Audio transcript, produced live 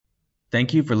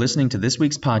Thank you for listening to this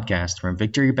week's podcast from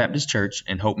Victory Baptist Church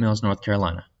in Hope Mills, North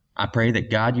Carolina. I pray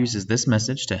that God uses this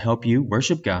message to help you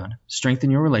worship God, strengthen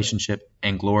your relationship,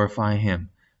 and glorify Him.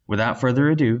 Without further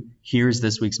ado, here is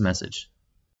this week's message.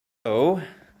 So,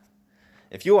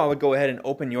 if you all would go ahead and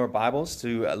open your Bibles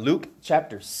to Luke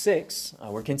chapter 6.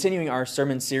 We're continuing our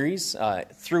sermon series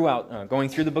going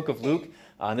through the book of Luke.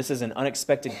 This is an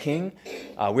unexpected king.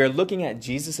 We're looking at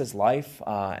Jesus' life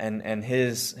and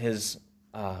his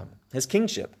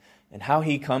kingship and how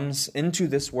he comes into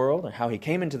this world and how he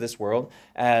came into this world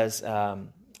as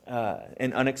an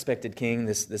unexpected king,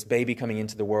 this baby coming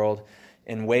into the world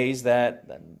in ways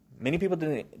that many people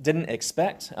didn't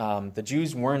expect. The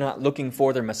Jews were not looking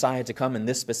for their Messiah to come in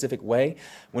this specific way.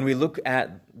 When we look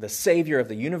at the Savior of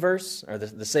the universe, or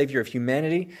the Savior of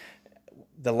humanity,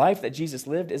 the life that Jesus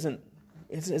lived isn't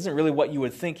really what you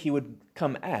would think he would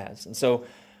come as. And so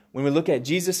when we look at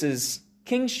Jesus'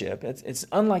 kingship, it's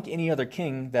unlike any other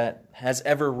king that has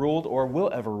ever ruled or will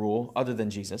ever rule other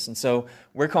than Jesus. And so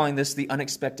we're calling this the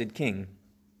unexpected king.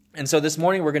 And so this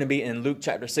morning we're going to be in Luke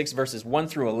chapter 6, verses 1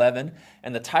 through 11,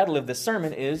 and the title of this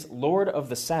sermon is Lord of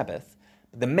the Sabbath.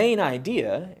 The main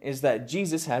idea is that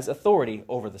Jesus has authority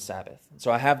over the Sabbath.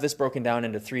 So I have this broken down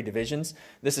into three divisions.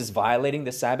 This is violating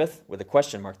the Sabbath, with a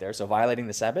question mark there, so violating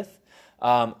the Sabbath,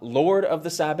 Lord of the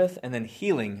Sabbath, and then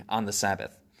healing on the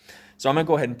Sabbath. So I'm going to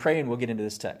go ahead and pray, and we'll get into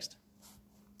this text.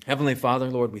 Heavenly Father,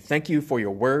 Lord, we thank you for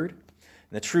your word and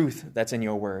the truth that's in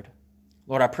your word.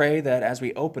 Lord, I pray that as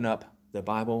we open up the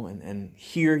Bible and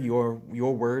hear your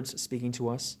words speaking to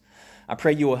us, I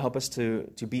pray you will help us to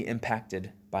be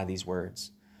impacted by these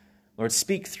words. Lord,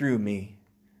 speak through me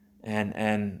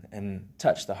and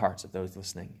touch the hearts of those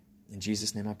listening. In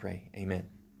Jesus' name I pray, amen.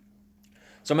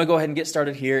 So I'm going to go ahead and get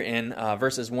started here in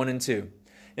verses 1 and 2.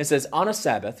 It says, "On a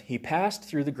Sabbath, he passed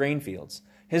through the grain fields.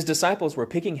 His disciples were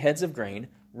picking heads of grain,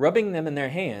 rubbing them in their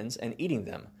hands, and eating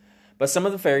them. But some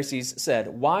of the Pharisees said,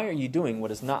 'Why are you doing what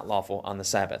is not lawful on the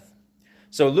Sabbath?'"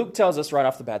 So Luke tells us right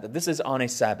off the bat that this is on a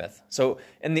Sabbath. So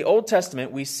in the Old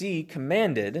Testament, we see a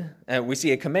command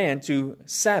to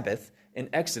Sabbath in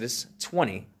Exodus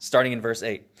 20, starting in verse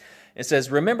 8. It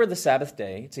says, "Remember the Sabbath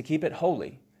day to keep it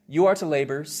holy. You are to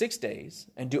labor 6 days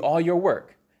and do all your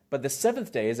work. But the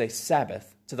seventh day is a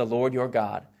Sabbath to the Lord your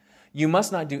God. You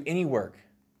must not do any work.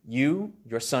 You,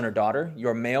 your son or daughter,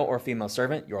 your male or female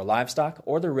servant, your livestock,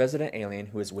 or the resident alien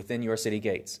who is within your city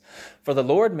gates. For the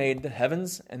Lord made the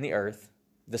heavens and the earth,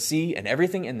 the sea, and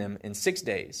everything in them in 6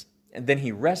 days, and then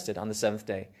he rested on the seventh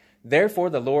day. Therefore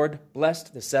the Lord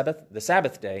blessed the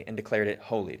Sabbath day, and declared it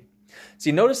holy."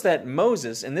 See, notice that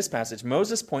Moses, in this passage,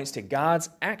 Moses points to God's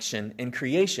action in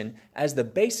creation as the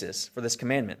basis for this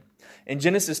commandment. In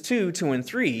Genesis 2, 2 and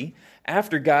 3,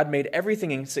 after God made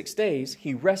everything in 6 days,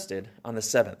 he rested on the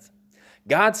seventh.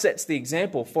 God sets the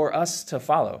example for us to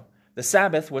follow. The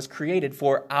Sabbath was created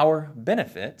for our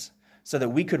benefit so that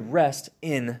we could rest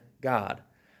in God.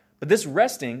 But this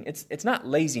resting, it's not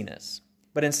laziness,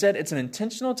 but instead it's an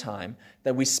intentional time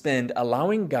that we spend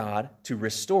allowing God to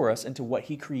restore us into what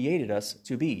he created us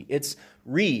to be. It's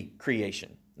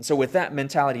recreation. And so with that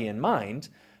mentality in mind,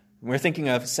 when we're thinking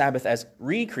of Sabbath as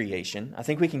recreation, I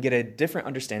think we can get a different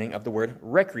understanding of the word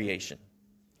recreation.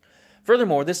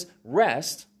 Furthermore, this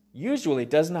rest usually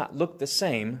does not look the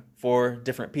same for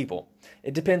different people.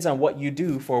 It depends on what you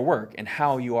do for work and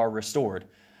how you are restored.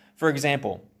 For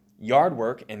example, yard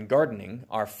work and gardening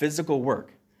are physical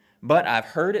work, but I've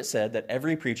heard it said that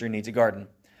every preacher needs a garden.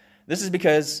 This is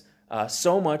because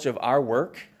so much of our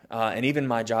work, and even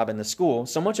my job in the school,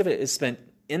 so much of it is spent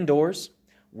indoors,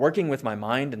 working with my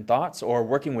mind and thoughts, or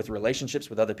working with relationships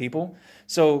with other people.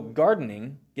 So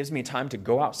gardening gives me time to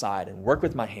go outside and work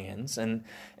with my hands and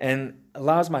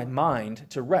allows my mind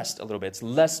to rest a little bit. It's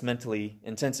less mentally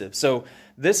intensive. So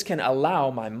this can allow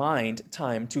my mind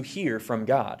time to hear from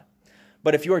God.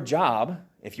 But if your job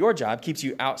keeps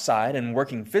you outside and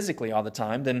working physically all the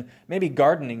time, then maybe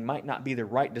gardening might not be the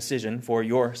right decision for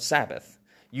your Sabbath.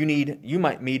 You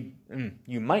might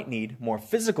need more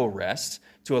physical rest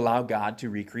to allow God to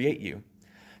recreate you.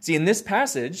 See, in this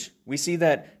passage, we see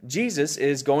that Jesus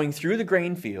is going through the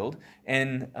grain field,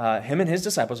 and him and his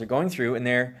disciples are going through, and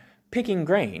they're picking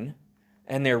grain,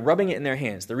 and they're rubbing it in their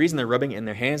hands. The reason they're rubbing it in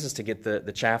their hands is to get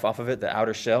the chaff off of it, the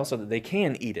outer shell, so that they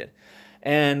can eat it.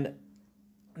 And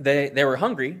they were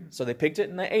hungry, so they picked it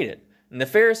and they ate it. And the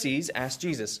Pharisees asked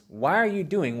Jesus, "Why are you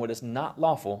doing what is not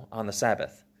lawful on the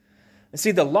Sabbath?" And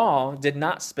see, the law did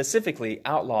not specifically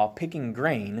outlaw picking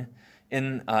grain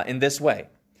in this way.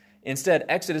 Instead,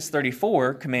 Exodus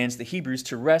 34 commands the Hebrews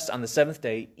to rest on the seventh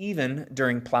day, even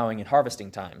during plowing and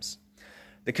harvesting times.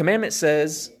 The commandment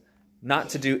says not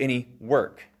to do any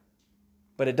work,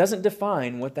 but it doesn't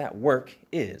define what that work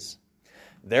is.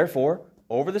 Therefore,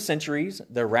 over the centuries,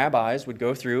 the rabbis would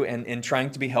go through and in trying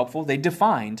to be helpful, they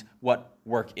defined what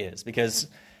work is, because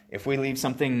if we leave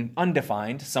something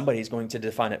undefined, somebody's going to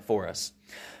define it for us.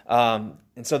 And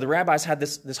so the rabbis had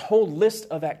this whole list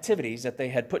of activities that they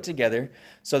had put together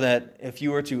so that if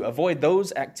you were to avoid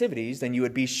those activities, then you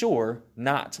would be sure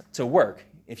not to work.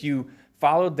 If you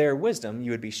followed their wisdom,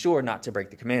 you would be sure not to break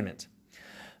the commandment.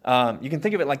 You can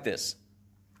think of it like this.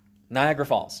 Niagara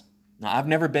Falls. Now, I've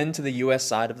never been to the U.S.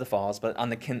 side of the falls, but on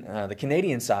the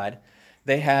Canadian side,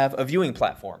 they have a viewing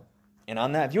platform. And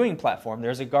on that viewing platform,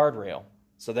 there's a guardrail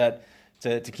so that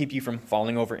to keep you from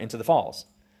falling over into the falls.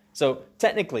 So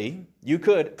technically, you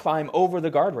could climb over the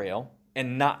guardrail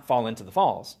and not fall into the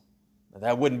falls.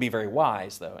 That wouldn't be very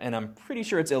wise, though, and I'm pretty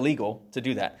sure it's illegal to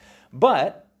do that.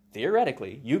 But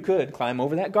theoretically, you could climb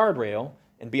over that guardrail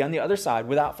and be on the other side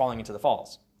without falling into the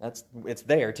falls. It's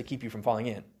there to keep you from falling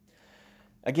in.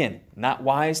 Again, not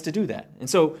wise to do that. And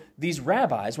so these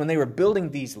rabbis, when they were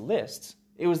building these lists,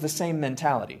 it was the same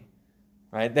mentality.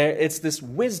 Right? It's this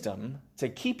wisdom to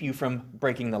keep you from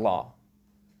breaking the law.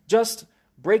 Just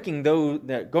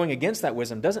going against that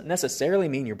wisdom doesn't necessarily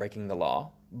mean you're breaking the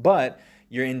law, but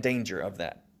you're in danger of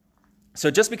that. So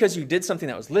just because you did something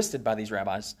that was listed by these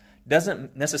rabbis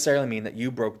doesn't necessarily mean that you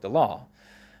broke the law.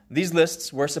 These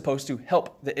lists were supposed to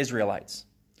help the Israelites.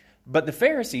 But the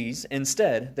Pharisees,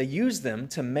 instead, they used them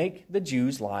to make the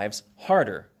Jews' lives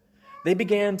harder. They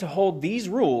began to hold these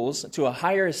rules to a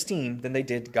higher esteem than they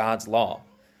did God's law.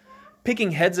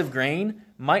 Picking heads of grain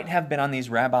might have been on these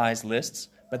rabbis' lists,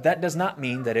 but that does not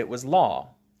mean that it was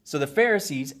law. So the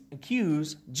Pharisees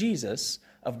accuse Jesus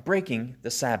of breaking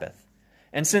the Sabbath.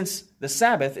 And since the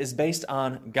Sabbath is based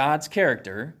on God's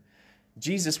character,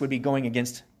 Jesus would be going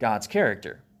against God's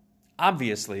character.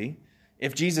 Obviously,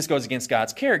 if Jesus goes against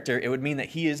God's character, it would mean that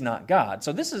he is not God.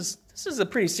 So this is a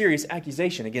pretty serious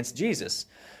accusation against Jesus.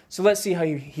 So let's see how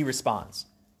he responds.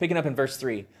 Picking up in verse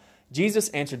 3, Jesus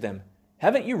answered them,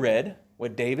 "Haven't you read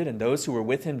what David and those who were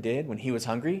with him did when he was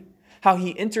hungry? How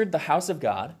he entered the house of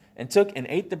God and took and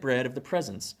ate the bread of the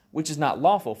presence, which is not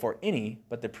lawful for any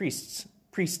but the priests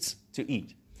to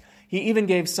eat. He even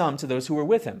gave some to those who were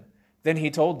with him. Then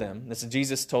he told them," this is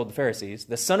Jesus told the Pharisees,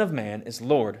 "the Son of Man is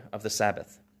Lord of the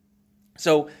Sabbath."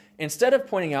 So instead of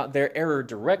pointing out their error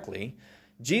directly,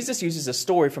 Jesus uses a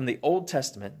story from the Old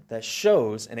Testament that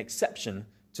shows an exception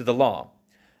to the law.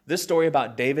 This story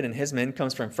about David and his men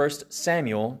comes from 1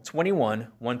 Samuel 21,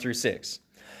 1 through 6.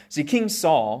 See, King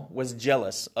Saul was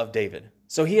jealous of David.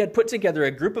 So he had put together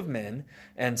a group of men,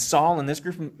 and Saul and this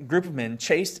group of men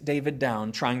chased David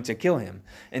down, trying to kill him.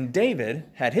 And David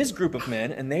had his group of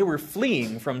men, and they were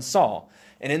fleeing from Saul.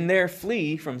 And in their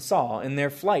flee from Saul, in their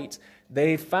flight,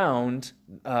 they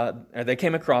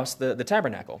came across the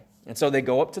tabernacle. And so they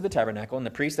go up to the tabernacle, and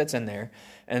the priest that's in there,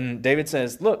 and David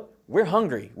says, "Look, we're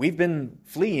hungry. We've been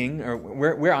fleeing, or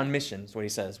we're on mission," is what he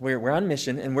says. We're on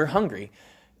mission, and we're hungry.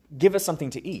 Give us something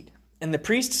to eat. And the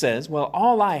priest says, "Well,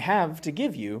 all I have to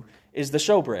give you is the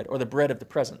showbread, or the bread of the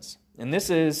presence." And this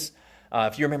is,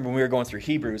 if you remember when we were going through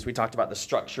Hebrews, we talked about the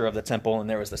structure of the temple, and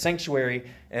there was the sanctuary,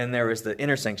 and there was the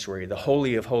inner sanctuary, the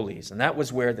Holy of Holies. And that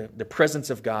was where the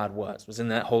presence of God was in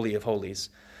that Holy of Holies.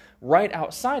 Right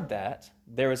outside that,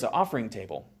 there was an offering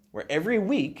table, where every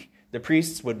week the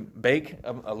priests would bake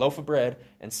a loaf of bread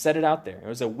and set it out there. It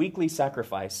was a weekly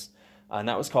sacrifice, and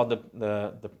that was called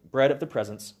the bread of the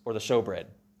presence, or the showbread.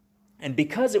 And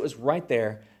because it was right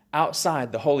there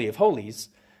outside the Holy of Holies,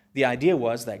 the idea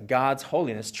was that God's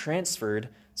holiness transferred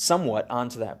somewhat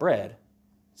onto that bread.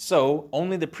 So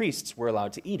only the priests were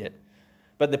allowed to eat it.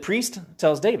 But the priest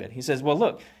tells David, he says, "Well,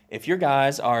 look, if your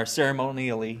guys are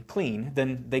ceremonially clean,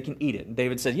 then they can eat it." And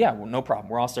David said, "Yeah, well, no problem.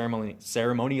 We're all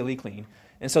ceremonially clean."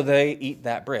 And so they eat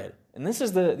that bread. And this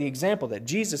is the example that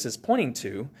Jesus is pointing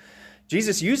to.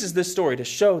 Jesus uses this story to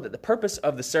show that the purpose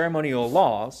of the ceremonial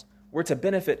laws were to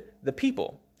benefit the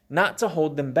people, not to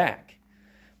hold them back.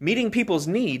 Meeting people's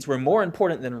needs were more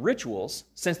important than rituals,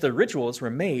 since the rituals were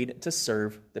made to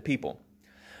serve the people.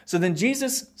 So then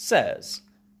Jesus says,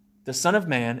 the Son of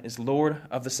Man is Lord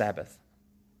of the Sabbath.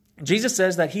 Jesus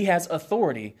says that he has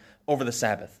authority over the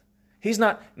Sabbath. He's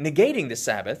not negating the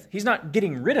Sabbath. He's not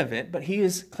getting rid of it, but he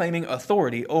is claiming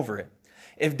authority over it.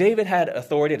 If David had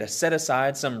authority to set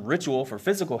aside some ritual for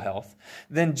physical health,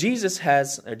 then Jesus'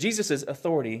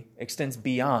 authority extends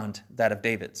beyond that of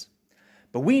David's.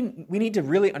 But we need to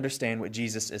really understand what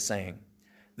Jesus is saying.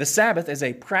 The Sabbath is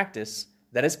a practice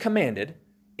that is commanded,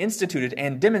 instituted,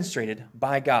 and demonstrated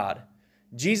by God.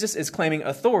 Jesus is claiming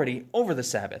authority over the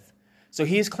Sabbath. So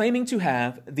he is claiming to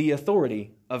have the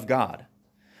authority of God.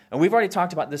 And we've already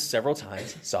talked about this several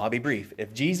times, so I'll be brief.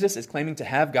 If Jesus is claiming to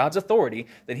have God's authority,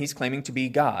 then he's claiming to be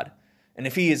God. And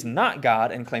if he is not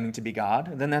God and claiming to be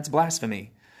God, then that's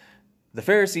blasphemy. The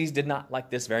Pharisees did not like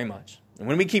this very much. And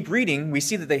when we keep reading, we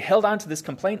see that they held on to this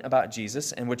complaint about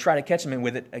Jesus and would try to catch him in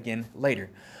with it again later.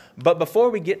 But before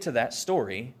we get to that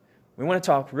story, we want to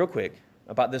talk real quick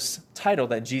about this title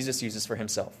that Jesus uses for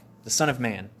himself, the Son of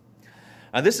Man.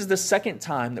 Now, this is the second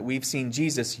time that we've seen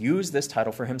Jesus use this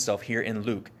title for himself here in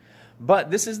Luke. But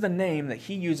this is the name that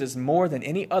he uses more than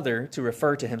any other to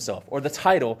refer to himself, or the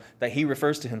title that he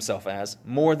refers to himself as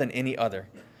more than any other.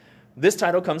 This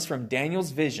title comes from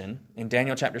Daniel's vision in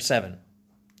Daniel chapter 7.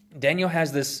 Daniel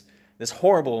has this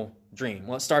horrible dream.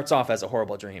 Well, it starts off as a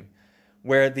horrible dream,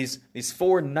 where these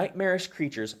four nightmarish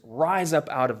creatures rise up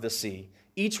out of the sea,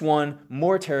 each one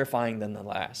more terrifying than the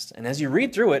last. And as you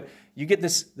read through it, you get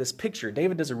this picture.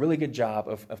 David does a really good job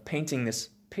of painting this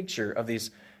picture of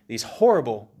these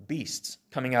horrible beasts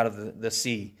coming out of the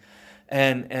sea.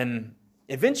 And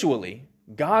eventually,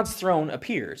 God's throne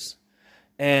appears.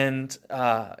 And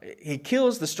he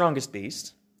kills the strongest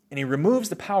beast, and he removes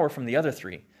the power from the other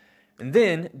three. And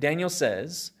then Daniel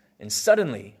says, "And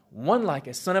suddenly one like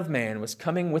a son of man was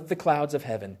coming with the clouds of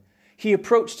heaven. He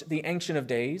approached the Ancient of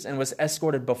Days and was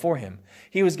escorted before him.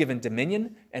 He was given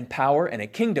dominion and power and a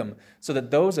kingdom, so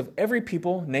that those of every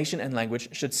people, nation, and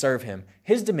language should serve him.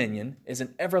 His dominion is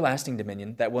an everlasting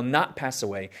dominion that will not pass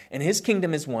away, and his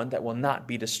kingdom is one that will not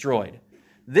be destroyed."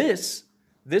 This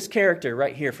character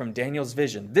right here from Daniel's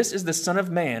vision, this is the Son of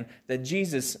Man that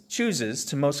Jesus chooses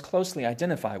to most closely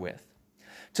identify with.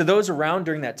 To those around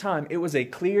during that time, it was a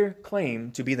clear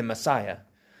claim to be the Messiah.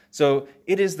 So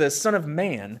it is the Son of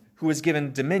Man who is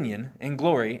given dominion and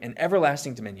glory and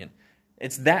everlasting dominion.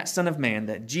 It's that Son of Man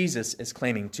that Jesus is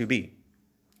claiming to be.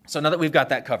 So now that we've got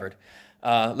that covered,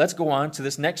 let's go on to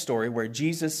this next story where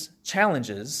Jesus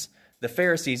challenges the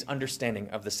Pharisees' understanding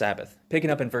of the Sabbath. Picking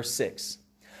up in verse 6.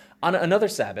 On another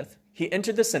Sabbath, he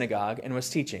entered the synagogue and was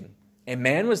teaching. A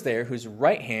man was there whose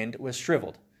right hand was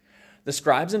shriveled. The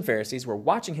scribes and Pharisees were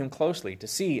watching him closely to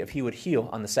see if he would heal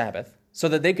on the Sabbath, so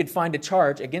that they could find a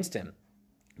charge against him.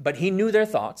 But he knew their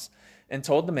thoughts and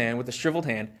told the man with the shriveled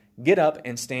hand, "Get up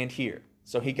and stand here."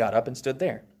 So he got up and stood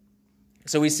there.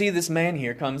 So we see this man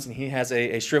here comes and he has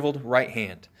a shriveled right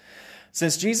hand.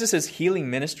 Since Jesus' healing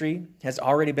ministry has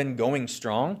already been going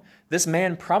strong, this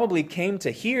man probably came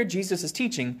to hear Jesus'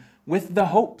 teaching with the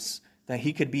hopes that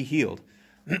he could be healed.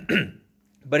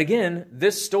 But again,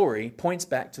 this story points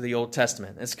back to the Old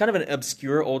Testament. It's kind of an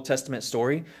obscure Old Testament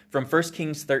story from 1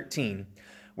 Kings 13,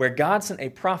 where God sent a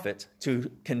prophet to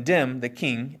condemn the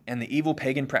king and the evil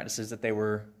pagan practices that they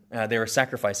were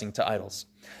sacrificing to idols.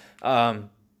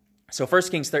 So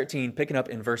 1 Kings 13, picking up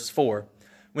in verse 4,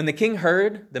 when the king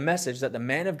heard the message that the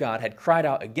man of God had cried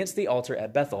out against the altar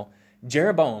at Bethel,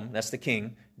 Jeroboam, that's the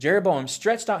king, Jeroboam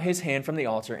stretched out his hand from the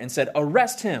altar and said,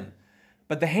 "Arrest him."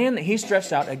 But the hand that he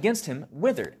stretched out against him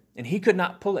withered, and he could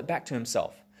not pull it back to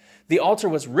himself. The altar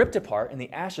was ripped apart, and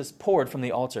the ashes poured from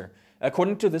the altar,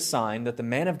 according to the sign that the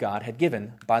man of God had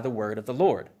given by the word of the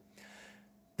Lord.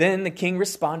 Then the king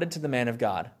responded to the man of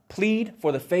God, "Plead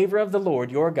for the favor of the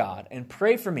Lord your God, and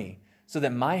pray for me, so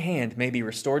that my hand may be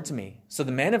restored to me." So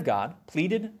the man of God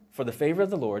pleaded for the favor of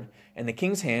the Lord, and the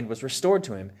king's hand was restored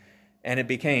to him, and it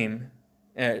became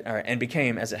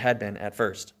as it had been at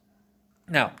first.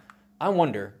 Now, I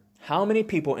wonder how many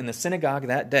people in the synagogue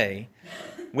that day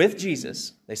with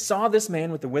Jesus, they saw this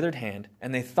man with the withered hand,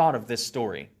 and they thought of this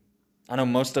story. I know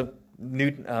most of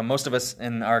us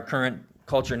in our current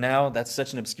culture now, that's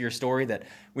such an obscure story that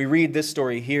we read this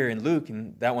story here in Luke,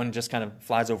 and that one just kind of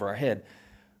flies over our head.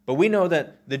 But we know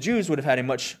that the Jews would have had a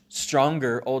much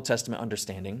stronger Old Testament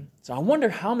understanding. So I wonder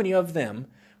how many of them,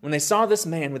 when they saw this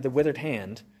man with the withered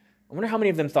hand, I wonder how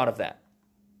many of them thought of that.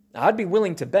 Now, I'd be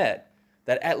willing to bet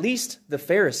that at least the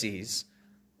Pharisees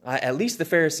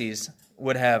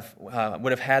would have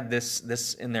had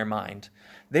this in their mind.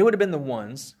 They would have been the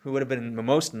ones who would have been the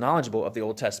most knowledgeable of the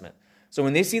Old Testament. So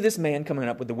when they see this man coming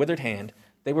up with the withered hand,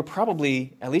 they were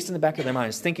probably, at least in the back of their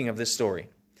minds, thinking of this story.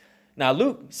 Now,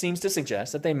 Luke seems to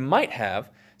suggest that they might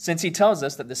have, since he tells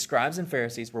us that the scribes and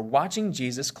Pharisees were watching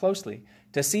Jesus closely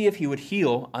to see if he would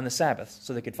heal on the Sabbath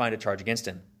so they could find a charge against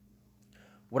him.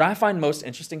 What I find most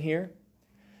interesting here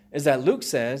is that Luke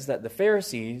says that the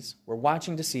Pharisees were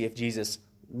watching to see if Jesus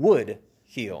would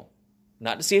heal,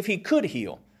 not to see if he could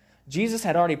heal. Jesus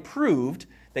had already proved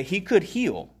that he could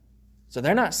heal. So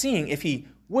they're not seeing if he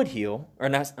would heal,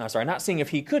 not seeing if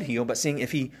he could heal, but seeing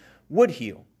if he would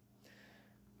heal.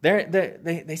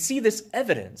 They see this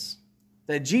evidence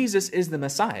that Jesus is the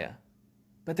Messiah,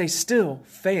 but they still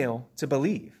fail to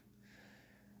believe.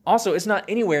 Also, it's not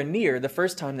anywhere near the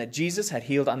first time that Jesus had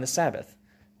healed on the Sabbath.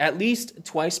 At least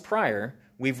twice prior,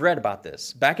 we've read about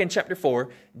this. Back in chapter 4,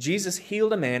 Jesus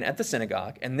healed a man at the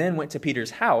synagogue and then went to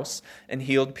Peter's house and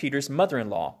healed Peter's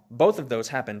mother-in-law. Both of those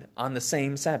happened on the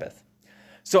same Sabbath.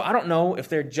 So I don't know if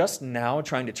they're just now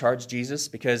trying to charge Jesus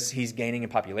because he's gaining in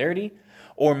popularity,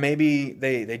 or maybe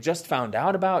they just found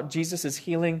out about Jesus'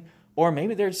 healing, or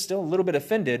maybe they're still a little bit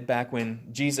offended back when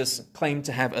Jesus claimed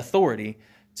to have authority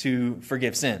to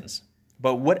forgive sins.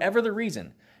 But whatever the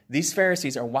reason, these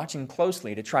Pharisees are watching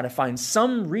closely to try to find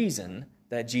some reason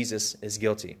that Jesus is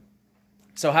guilty.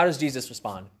 So how does Jesus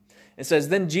respond? It says,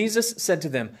 "Then Jesus said to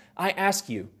them, 'I ask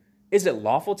you, is it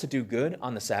lawful to do good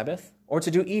on the Sabbath, or to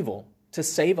do evil, to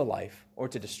save a life, or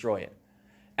to destroy it?'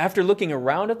 After looking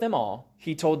around at them all,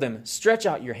 he told them, 'Stretch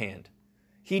out your hand.'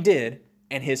 He did,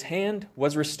 and his hand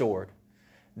was restored.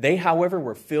 They, however,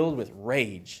 were filled with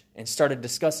rage and started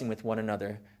discussing with one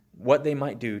another what they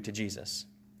might do to Jesus."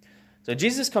 So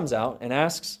Jesus comes out and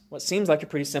asks what seems like a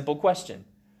pretty simple question.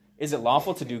 Is it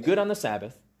lawful to do good on the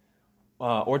Sabbath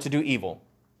or to do evil,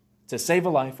 to save a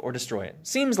life or destroy it?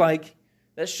 Seems like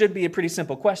that should be a pretty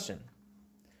simple question.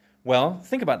 Well,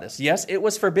 think about this. Yes, it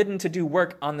was forbidden to do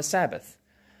work on the Sabbath.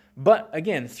 But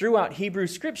again, throughout Hebrew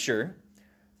Scripture,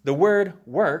 the word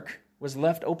work was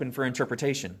left open for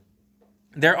interpretation.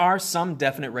 There are some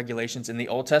definite regulations in the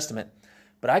Old Testament,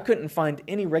 but I couldn't find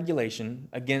any regulation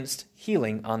against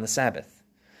healing on the Sabbath.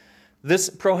 This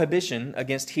prohibition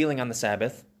against healing on the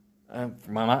Sabbath,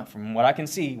 from what I can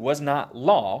see, was not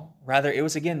law. Rather, it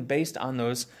was again based on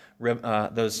those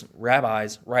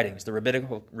rabbis' writings, the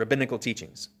rabbinical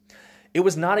teachings. It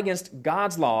was not against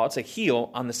God's law to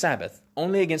heal on the Sabbath,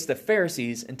 only against the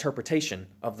Pharisees' interpretation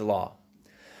of the law.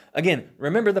 Again,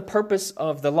 remember the purpose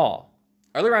of the law.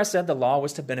 Earlier I said the law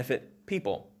was to benefit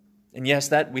people. And yes,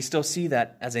 that we still see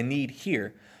that as a need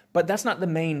here, but that's not the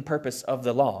main purpose of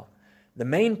the law. The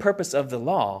main purpose of the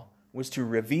law was to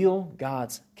reveal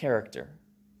God's character.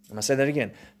 I'm going to say that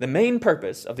again. The main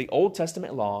purpose of the Old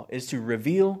Testament law is to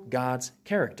reveal God's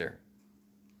character.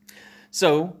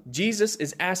 So, Jesus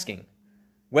is asking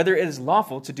whether it is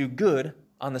lawful to do good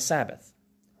on the Sabbath.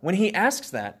 When he asks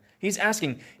that, he's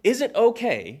asking, is it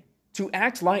okay to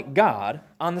act like God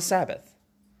on the Sabbath?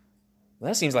 Well,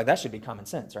 that seems like that should be common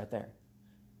sense right there.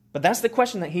 But that's the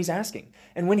question that he's asking.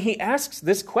 And when he asks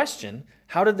this question,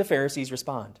 how did the Pharisees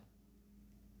respond?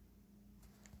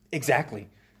 Exactly.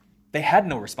 They had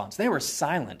no response. They were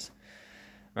silent.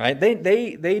 Right?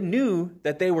 They knew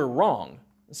that they were wrong,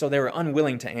 so they were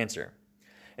unwilling to answer.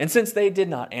 And since they did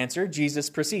not answer, Jesus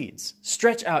proceeds.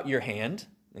 "Stretch out your hand."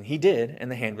 And he did,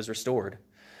 and the hand was restored.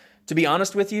 To be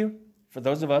honest with you, for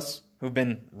those of us who've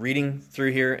been reading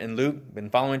through here in Luke, been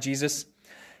following Jesus,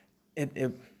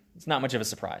 it's not much of a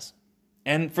surprise.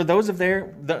 And for those of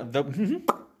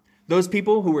those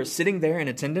people who were sitting there in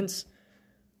attendance,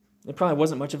 it probably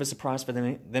wasn't much of a surprise for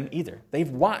them either.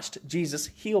 They've watched Jesus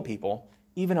heal people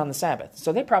even on the Sabbath,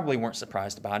 so they probably weren't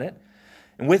surprised about it.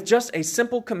 And with just a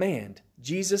simple command,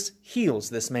 Jesus heals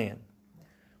this man.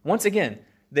 Once again,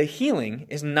 the healing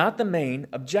is not the main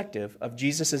objective of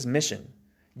Jesus' mission.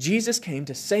 Jesus came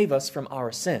to save us from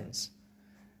our sins.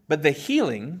 But the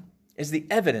healing is the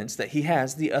evidence that he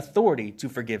has the authority to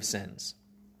forgive sins.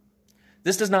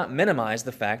 This does not minimize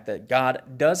the fact that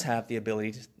God does have the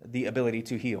ability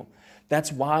to heal.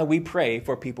 That's why we pray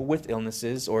for people with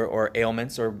illnesses or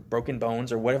ailments or broken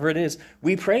bones or whatever it is.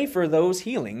 We pray for those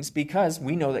healings because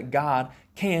we know that God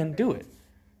can do it.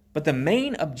 But the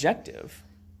main objective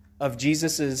of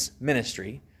Jesus'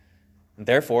 ministry, and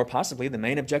therefore possibly the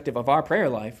main objective of our prayer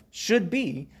life, should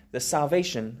be the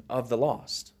salvation of the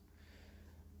lost.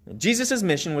 Jesus'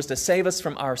 mission was to save us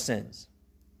from our sins,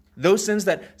 those sins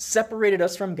that separated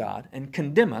us from God and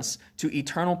condemn us to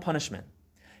eternal punishment.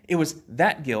 It was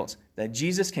that guilt that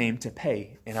Jesus came to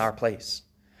pay in our place.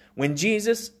 When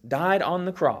Jesus died on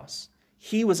the cross,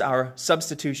 he was our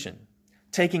substitution,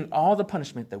 taking all the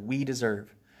punishment that we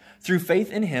deserve. Through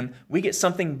faith in him, we get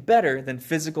something better than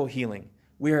physical healing.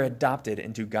 We are adopted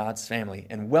into God's family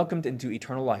and welcomed into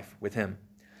eternal life with him.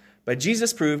 But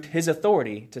Jesus proved his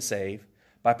authority to save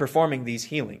by performing these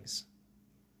healings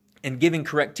and giving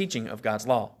correct teaching of God's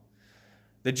law.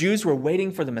 The Jews were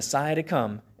waiting for the Messiah to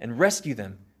come and rescue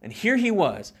them, and here he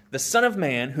was, the Son of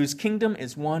Man, whose kingdom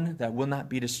is one that will not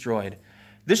be destroyed.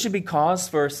 This should be cause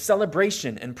for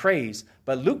celebration and praise,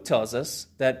 but Luke tells us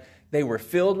that they were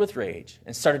filled with rage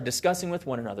and started discussing with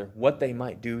one another what they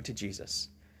might do to Jesus.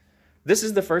 This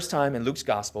is the first time in Luke's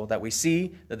gospel that we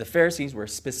see that the Pharisees were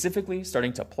specifically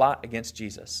starting to plot against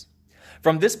Jesus.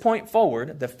 From this point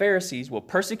forward, the Pharisees will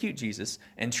persecute Jesus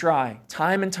and try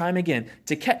time and time again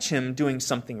to catch him doing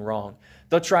something wrong.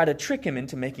 They'll try to trick him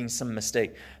into making some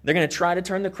mistake. They're going to try to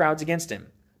turn the crowds against him.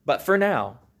 But for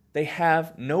now, they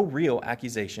have no real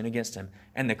accusation against him,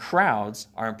 and the crowds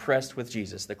are impressed with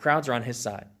Jesus. The crowds are on his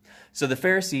side. So the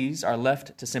Pharisees are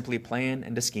left to simply plan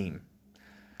and to scheme.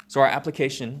 So our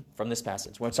application from this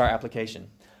passage, what's our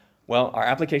application? Well, our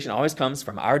application always comes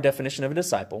from our definition of a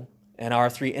disciple and our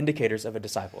three indicators of a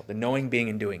disciple, the knowing, being,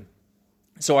 and doing.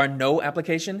 So our know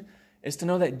application is to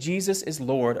know that Jesus is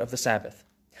Lord of the Sabbath.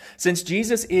 Since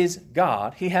Jesus is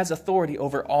God, he has authority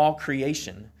over all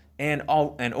creation and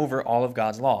over all of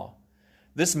God's law.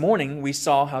 This morning, we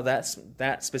saw how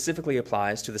that specifically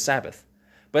applies to the Sabbath.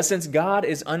 But since God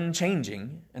is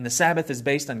unchanging and the Sabbath is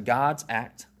based on God's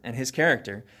act and his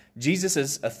character,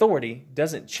 Jesus' authority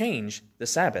doesn't change the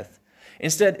Sabbath.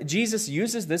 Instead, Jesus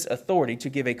uses this authority to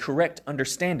give a correct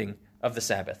understanding of the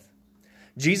Sabbath.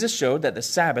 Jesus showed that the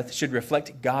Sabbath should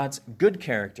reflect God's good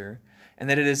character and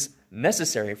that it is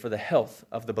necessary for the health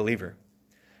of the believer.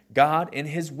 God, in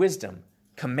his wisdom,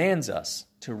 commands us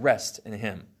to rest in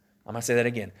him. I'm going to say that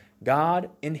again. God,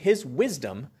 in his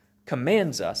wisdom,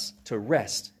 commands us to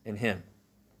rest in him.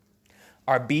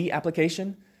 Our B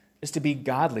application is to be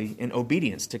godly in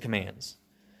obedience to commands.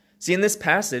 See, in this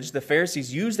passage, the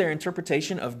Pharisees use their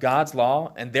interpretation of God's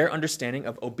law and their understanding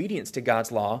of obedience to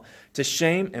God's law to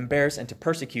shame, embarrass, and to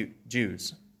persecute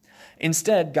Jews.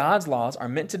 Instead, God's laws are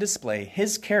meant to display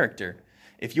his character.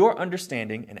 If your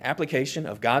understanding and application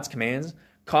of God's commands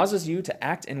causes you to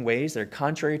act in ways that are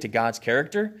contrary to God's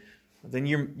character, then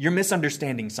you're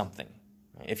misunderstanding something.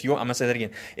 I'm going to say that again.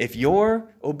 If your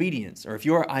obedience or if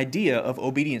your idea of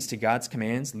obedience to God's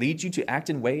commands leads you to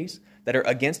act in ways that are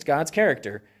against God's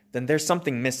character, then there's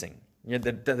something missing.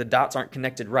 The dots aren't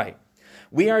connected right.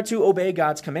 We are to obey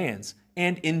God's commands,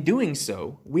 and in doing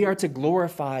so, we are to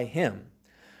glorify him.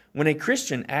 When a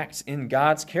Christian acts in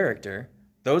God's character,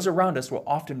 those around us will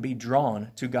often be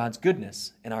drawn to God's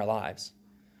goodness in our lives.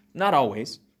 Not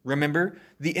always. Remember,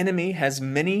 the enemy has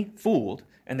many fooled,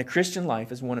 and the Christian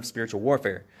life is one of spiritual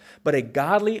warfare. But a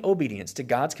godly obedience to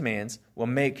God's commands will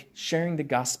make sharing the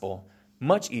gospel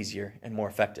much easier and more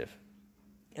effective.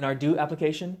 And our do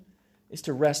application is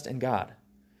to rest in God.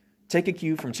 Take a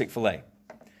cue from Chick-fil-A.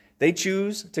 They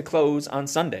choose to close on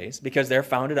Sundays because they're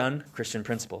founded on Christian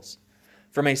principles.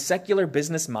 From a secular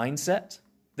business mindset,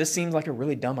 this seems like a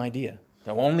really dumb idea.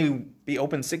 They'll only be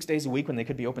open 6 days a week when they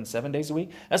could be open 7 days a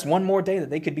week. That's one more day that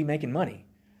they could be making money.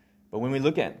 But when we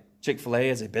look at Chick-fil-A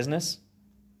as a business,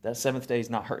 that seventh day is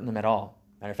not hurting them at all.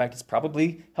 Matter of fact, it's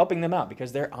probably helping them out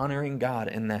because they're honoring God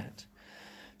in that.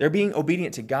 They're being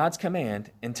obedient to God's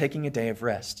command and taking a day of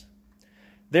rest.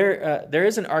 There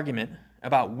is an argument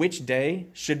about which day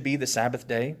should be the Sabbath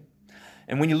day.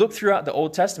 And when you look throughout the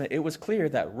Old Testament, it was clear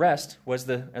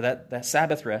that that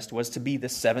Sabbath rest was to be the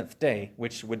seventh day,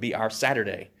 which would be our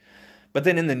Saturday. But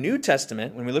then in the New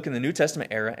Testament, when we look in the New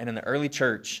Testament era and in the early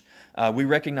church, we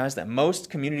recognize that most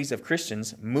communities of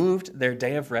Christians moved their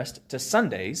day of rest to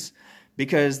Sundays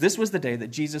because this was the day that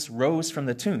Jesus rose from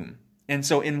the tomb. And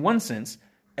so in one sense,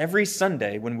 every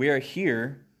Sunday when we are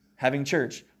here having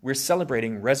church, we're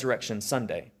celebrating Resurrection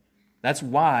Sunday. That's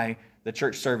why the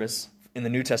church service in the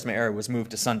New Testament era was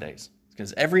moved to Sundays,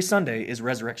 because every Sunday is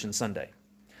Resurrection Sunday.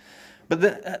 But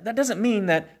that doesn't mean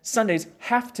that Sundays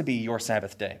have to be your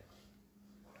Sabbath day.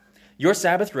 Your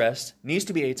Sabbath rest needs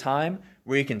to be a time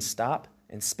where you can stop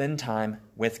and spend time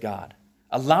with God,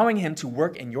 allowing him to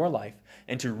work in your life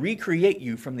and to recreate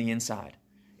you from the inside.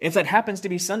 If that happens to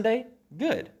be Sunday,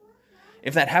 good.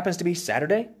 If that happens to be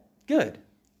Saturday, good.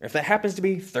 Or if that happens to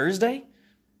be Thursday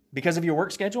because of your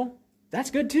work schedule,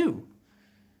 that's good too.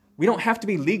 We don't have to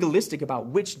be legalistic about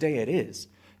which day it is.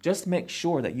 Just make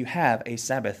sure that you have a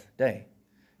Sabbath day.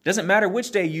 It doesn't matter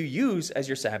which day you use as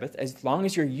your Sabbath, as long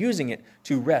as you're using it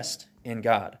to rest in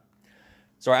God.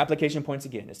 So our application points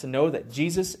again is to know that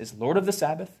Jesus is Lord of the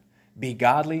Sabbath, be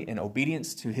godly in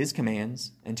obedience to his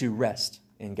commands, and to rest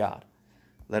in God.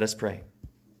 Let us pray.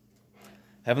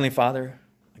 Heavenly Father,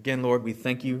 again, Lord, we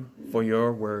thank you for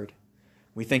your word.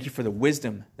 We thank you for the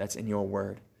wisdom that's in your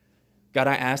word. God,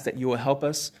 I ask that you will help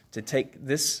us to take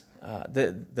this,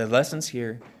 the lessons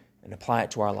here and apply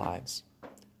it to our lives.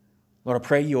 Lord, I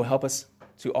pray you will help us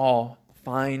to all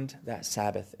find that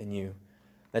Sabbath in you,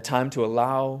 that time to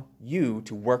allow you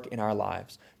to work in our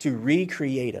lives, to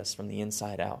recreate us from the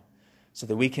inside out, so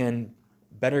that we can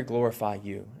better glorify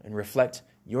you and reflect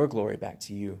your glory back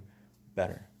to you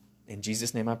better. In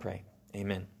Jesus' name I pray.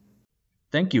 Amen.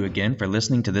 Thank you again for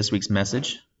listening to this week's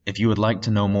message. If you would like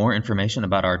to know more information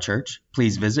about our church,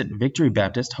 please visit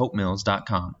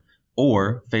victorybaptisthopemills.com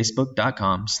or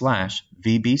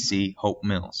facebook.com/VBC Hope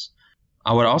Mills.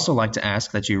 I would also like to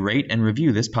ask that you rate and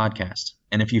review this podcast.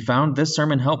 And if you found this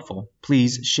sermon helpful,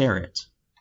 please share it.